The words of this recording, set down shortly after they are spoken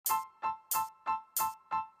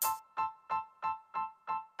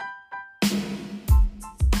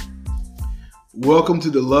Welcome to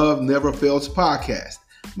the Love Never Fails podcast.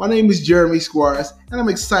 My name is Jeremy Squires, and I'm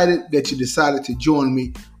excited that you decided to join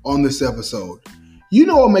me on this episode. You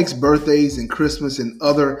know what makes birthdays and Christmas and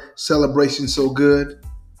other celebrations so good?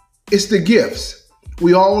 It's the gifts.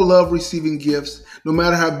 We all love receiving gifts, no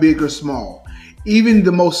matter how big or small. Even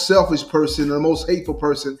the most selfish person or the most hateful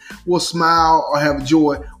person will smile or have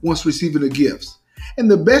joy once receiving the gifts. And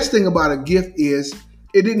the best thing about a gift is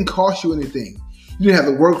it didn't cost you anything. You didn't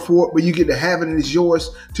have to work for it, but you get to have it and it's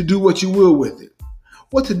yours to do what you will with it.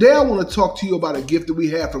 Well, today I want to talk to you about a gift that we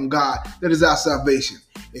have from God that is our salvation.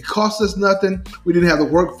 It costs us nothing. We didn't have to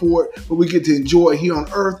work for it, but we get to enjoy it here on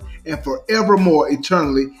earth and forevermore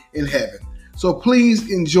eternally in heaven. So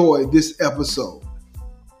please enjoy this episode.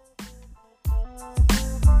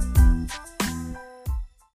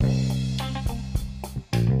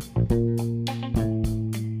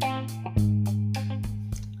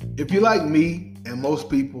 If you're like me and most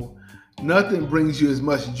people, nothing brings you as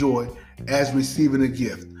much joy as receiving a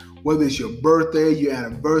gift. Whether it's your birthday, your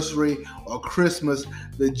anniversary, or Christmas,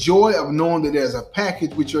 the joy of knowing that there's a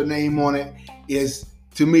package with your name on it is,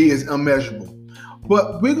 to me, is immeasurable.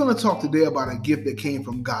 But we're going to talk today about a gift that came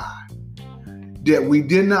from God that we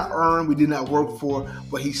did not earn, we did not work for,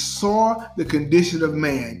 but He saw the condition of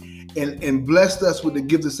man and blessed us with the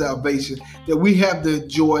gift of salvation that we have the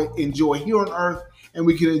enjoy here on earth and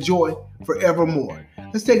we can enjoy forevermore.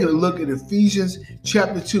 Let's take a look at Ephesians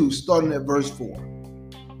chapter 2, starting at verse 4.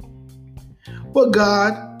 But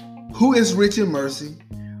God, who is rich in mercy,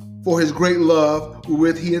 for His great love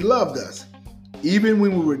wherewith He had loved us, even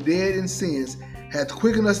when we were dead in sins, hath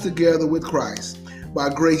quickened us together with Christ.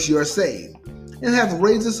 By grace you are saved, and hath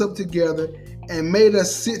raised us up together, and made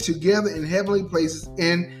us sit together in heavenly places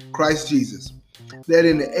in Christ Jesus, that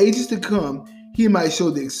in the ages to come He might show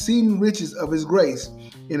the exceeding riches of His grace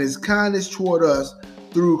and His kindness toward us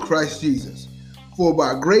through Christ Jesus. For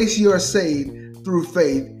by grace you are saved through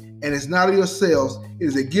faith, and it's not of yourselves, it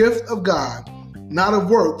is a gift of God, not of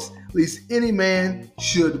works, lest any man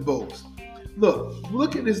should boast.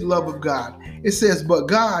 Look at this love of God. It says, but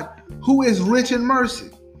God, who is rich in mercy.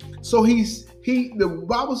 So the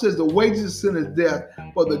Bible says the wages of sin is death,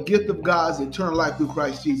 but the gift of God is eternal life through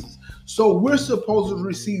Christ Jesus. So we're supposed to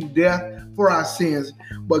receive death for our sins,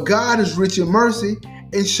 but God is rich in mercy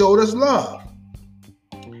and showed us love.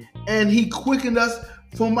 And He quickened us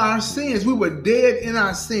from our sins. We were dead in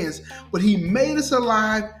our sins, but He made us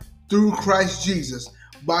alive through Christ Jesus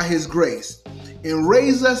by His grace and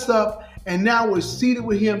raised us up, and now we're seated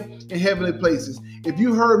with Him in heavenly places. If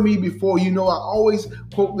you heard me before, you know I always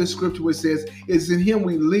quote this scripture which says, it's in Him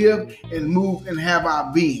we live and move and have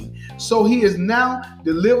our being. So He has now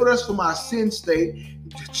delivered us from our sin state,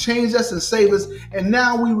 changed us and saved us, and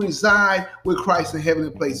now we reside with Christ in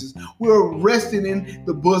heavenly places. We're resting in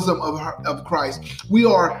the bosom of Christ. We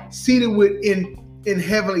are seated in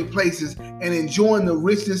heavenly places and enjoying the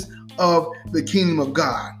richness of the kingdom of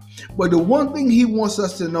God. But the one thing He wants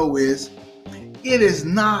us to know is, it is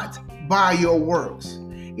not by your works.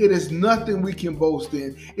 It is nothing we can boast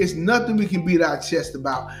in. It's nothing we can beat our chest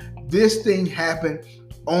about. This thing happened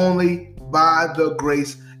only by the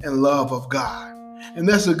grace and love of God. And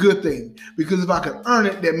that's a good thing, because if I could earn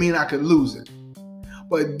it, that means I could lose it.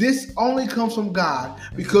 But this only comes from God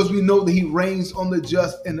because we know that He reigns on the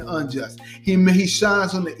just and the unjust. He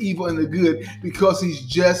shines on the evil and the good because He's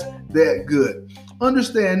just that good.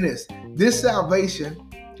 Understand this. This salvation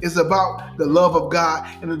is about the love of God,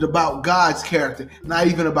 and it's about God's character, not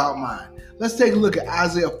even about mine. Let's take a look at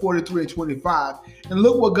Isaiah 43 and 25 and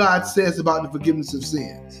look what God says about the forgiveness of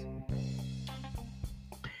sins.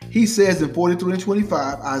 He says in 43 and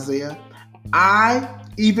 25, Isaiah,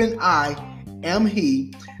 even I, am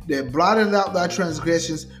He that blotted out thy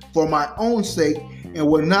transgressions for my own sake and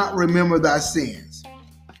will not remember thy sins.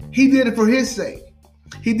 He did it for His sake.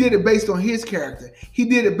 He did it based on His character. He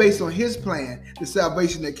did it based on His plan, the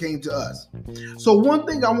salvation that came to us. So one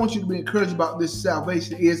thing I want you to be encouraged about this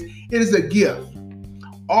salvation is it is a gift.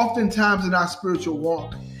 Oftentimes in our spiritual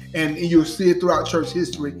walk, and you'll see it throughout church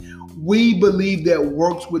history, we believe that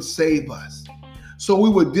works would save us. So we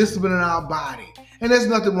were disciplining our body. And there's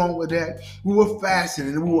nothing wrong with that. We were fasting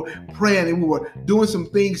and we were praying and we were doing some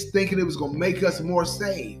things thinking it was going to make us more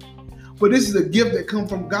saved. But this is a gift that comes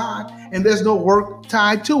from God, and there's no work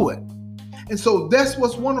tied to it. And so that's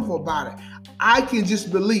what's wonderful about it. I can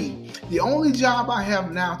just believe. The only job I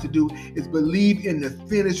have now to do is believe in the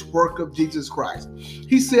finished work of Jesus Christ.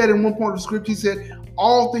 He said in one point of the scripture, He said,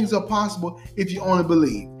 all things are possible if you only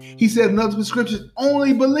believe. He said in another scripture,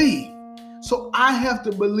 only believe. So I have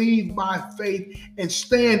to believe by faith and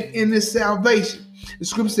stand in this salvation. The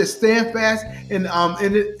scripture says, stand fast in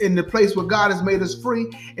the place where God has made us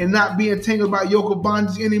free and not be entangled by yoke of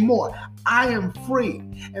bondage anymore. I am free,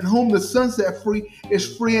 and whom the Son set free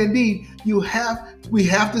is free indeed. We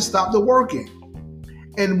have to stop the working.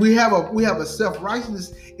 And we have a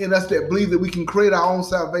self-righteousness in us that believe that we can create our own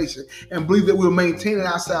salvation and believe that we're maintaining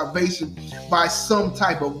our salvation by some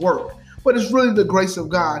type of work. But it's really the grace of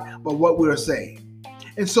God by what we're saying.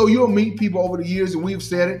 And so you'll meet people over the years, and we've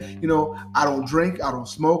said it, I don't drink, I don't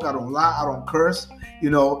smoke, I don't lie, I don't curse, I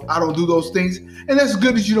don't do those things. And that's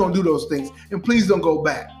good that you don't do those things. And please don't go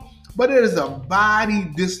back. But it is a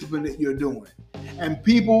body discipline that you're doing. And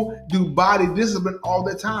people do body discipline all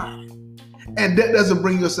the time. And that doesn't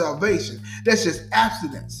bring your salvation. That's just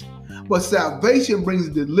abstinence. But salvation brings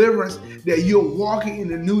deliverance, that you're walking in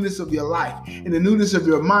the newness of your life, in the newness of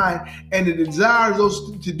your mind, and the desires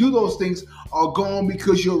to do those things are gone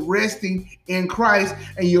because you're resting in Christ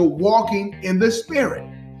and you're walking in the Spirit.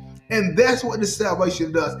 And that's what the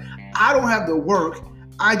salvation does. I don't have to work.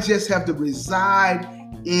 I just have to reside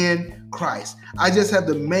in Christ. I just have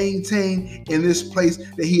to maintain in this place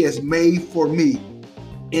that He has made for me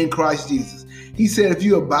in Christ Jesus. He said, if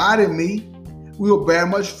you abide in me, we will bear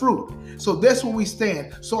much fruit. So that's where we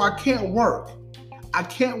stand. So I can't work. I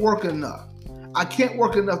can't work enough. I can't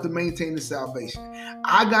work enough to maintain the salvation.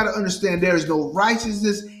 I got to understand there is no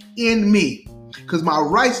righteousness in me, because my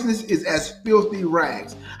righteousness is as filthy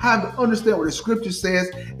rags. I have to understand what the scripture says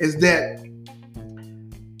is that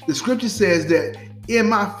the scripture says that in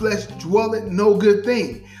my flesh dwelleth no good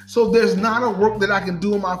thing. So there's not a work that I can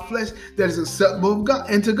do in my flesh that is acceptable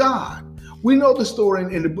to God. We know the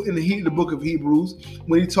story in the book of Hebrews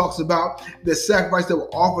when he talks about the sacrifice that were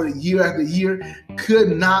offered year after year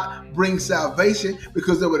could not bring salvation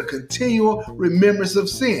because there was a continual remembrance of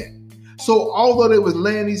sin. So although they was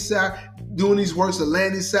doing these works of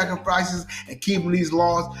laying these sacrifices and keeping these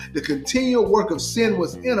laws, the continual work of sin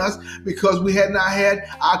was in us because we had not had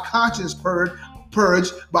our conscience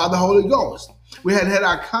purged by the Holy Ghost. We hadn't had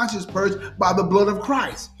our conscience purged by the blood of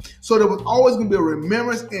Christ. So there was always going to be a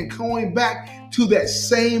remembrance and going back to that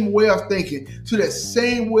same way of thinking, to that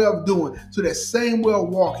same way of doing, to that same way of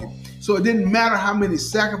walking. So it didn't matter how many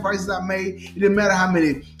sacrifices I made. It didn't matter how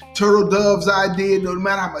many turtle doves I did. No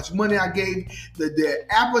matter how much money I gave. The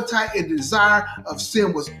appetite and desire of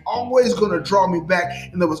sin was always going to draw me back.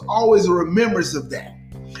 And there was always a remembrance of that.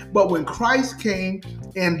 But when Christ came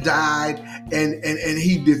and died and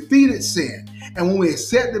He defeated sin, and when we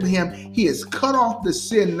accepted Him, He has cut off the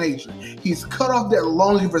sin nature. He's cut off that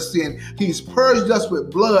longing for sin. He's purged us with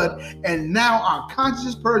blood, and now our conscience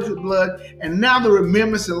is purged with blood, and now the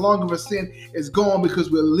remembrance and longing for sin is gone because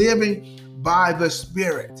we're living by the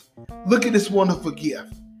Spirit. Look at this wonderful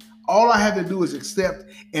gift. All I have to do is accept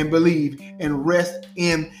and believe and rest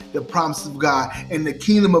in the promise of God. And the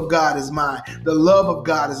kingdom of God is mine. The love of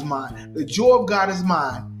God is mine. The joy of God is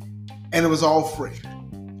mine. And it was all free.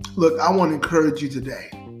 Look, I want to encourage you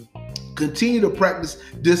today. Continue to practice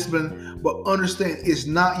discipline, but understand it's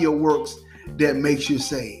not your works that makes you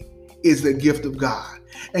saved. It's the gift of God.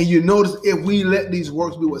 And you notice if we let these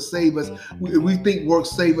works be what save us, if we think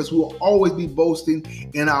works save us, we'll always be boasting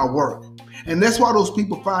in our work. And that's why those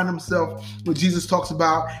people find themselves, when Jesus talks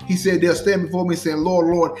about, He said, they'll stand before me saying, Lord,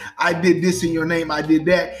 Lord, I did this in your name, I did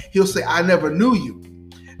that. He'll say, I never knew you,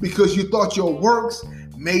 because you thought your works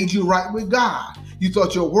made you right with God. You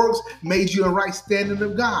thought your works made you in right standing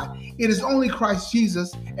of God. It is only Christ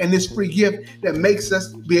Jesus and this free gift that makes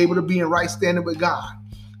us be able to be in right standing with God.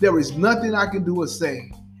 There is nothing I can do or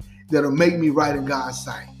say that'll make me right in God's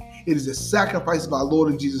sight. It is the sacrifice of our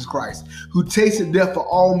Lord and Jesus Christ, who tasted death for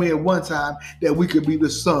all men at one time, that we could be the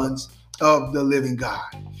sons of the living God.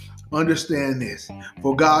 Understand this.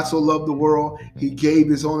 For God so loved the world, He gave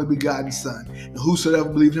His only begotten Son. And whosoever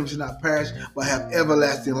believes Him shall not perish, but have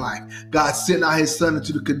everlasting life. God sent not His Son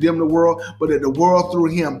into to condemn the world, but that the world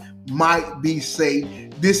through Him might be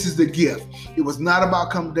saved. This is the gift. It was not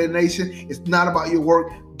about condemnation. It's not about your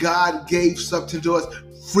work. God gave something to us.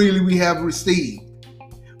 Freely we have received.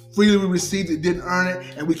 Freely we received it, didn't earn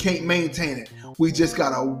it, and we can't maintain it. We just got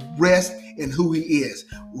to rest in who He is.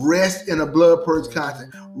 Rest in a blood purged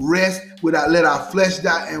conscience. Rest without let our flesh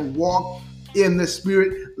die and walk in the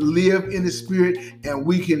Spirit, live in the Spirit, and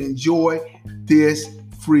we can enjoy this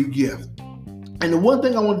free gift. And the one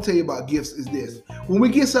thing I want to tell you about gifts is this. When we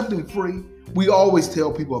get something free, we always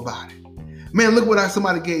tell people about it. Man, look what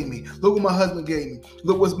somebody gave me. Look what my husband gave me.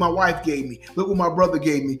 Look what my wife gave me. Look what my brother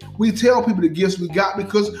gave me. We tell people the gifts we got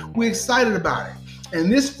because we're excited about it.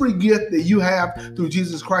 And this free gift that you have through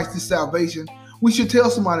Jesus Christ, this salvation, we should tell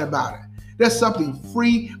somebody about it. There's something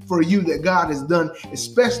free for you that God has done,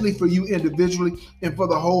 especially for you individually and for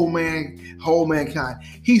the whole mankind.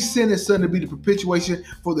 He sent his son to be the propitiation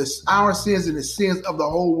for our sins and the sins of the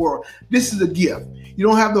whole world. This is a gift. You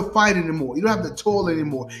don't have to fight anymore. You don't have to toil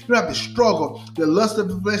anymore. You don't have to struggle. The lust of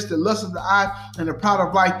the flesh, the lust of the eye, and the pride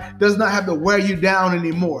of life does not have to wear you down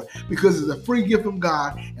anymore, because it's a free gift from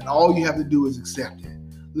God, and all you have to do is accept it.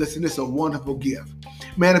 Listen, it's a wonderful gift.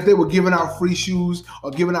 Man, if they were giving out free shoes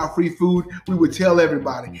or giving out free food, we would tell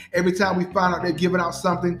everybody. Every time we find out they're giving out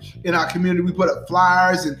something in our community, we put up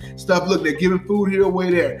flyers and stuff. Look, they're giving food here,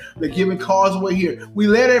 away there. They're giving cars away here. We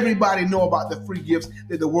let everybody know about the free gifts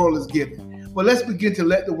that the world is giving. But let's begin to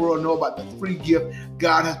let the world know about the free gift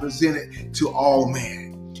God has presented to all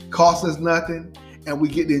man. Costs us nothing, and we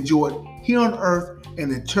get to enjoy it here on earth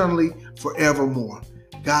and eternally forevermore.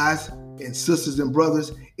 Guys and sisters and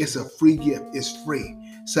brothers, it's a free gift. It's free.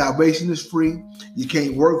 Salvation is free. You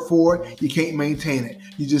can't work for it. You can't maintain it.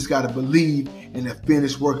 You just got to believe in the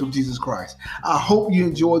finished work of Jesus Christ. I hope you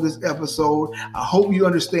enjoyed this episode. I hope you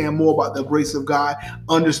understand more about the grace of God,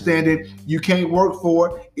 understanding you can't work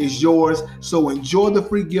for it. It's yours. So enjoy the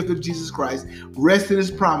free gift of Jesus Christ. Rest in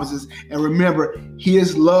his promises. And remember,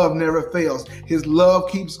 his love never fails. His love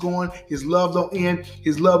keeps going. His love don't end.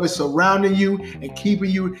 His love is surrounding you and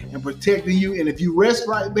keeping you and protecting you. And if you rest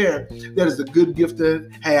right there, that is a good gift to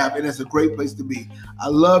have, and it's a great place to be. I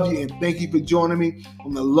love you, and thank you for joining me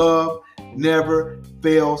on the Love Never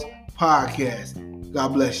Fails podcast. God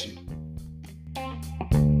bless you.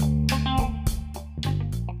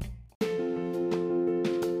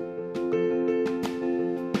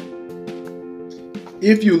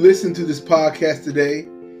 If you listen to this podcast today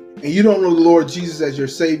and you don't know the Lord Jesus as your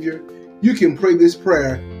Savior, you can pray this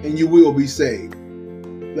prayer and you will be saved.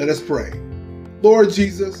 Let us pray. Lord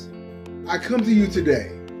Jesus, I come to you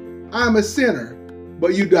today. I am a sinner,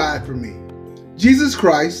 but you died for me. Jesus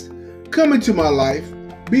Christ, come into my life.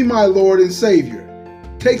 Be my Lord and Savior.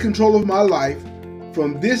 Take control of my life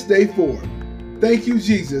from this day forward. Thank you,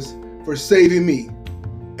 Jesus, for saving me.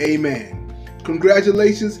 Amen.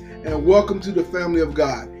 Congratulations and welcome to the family of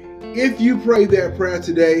God. If you prayed that prayer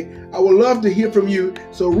today, I would love to hear from you.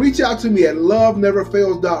 So reach out to me at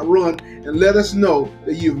loveneverfails.run and let us know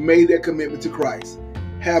that you've made that commitment to Christ.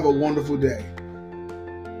 Have a wonderful day.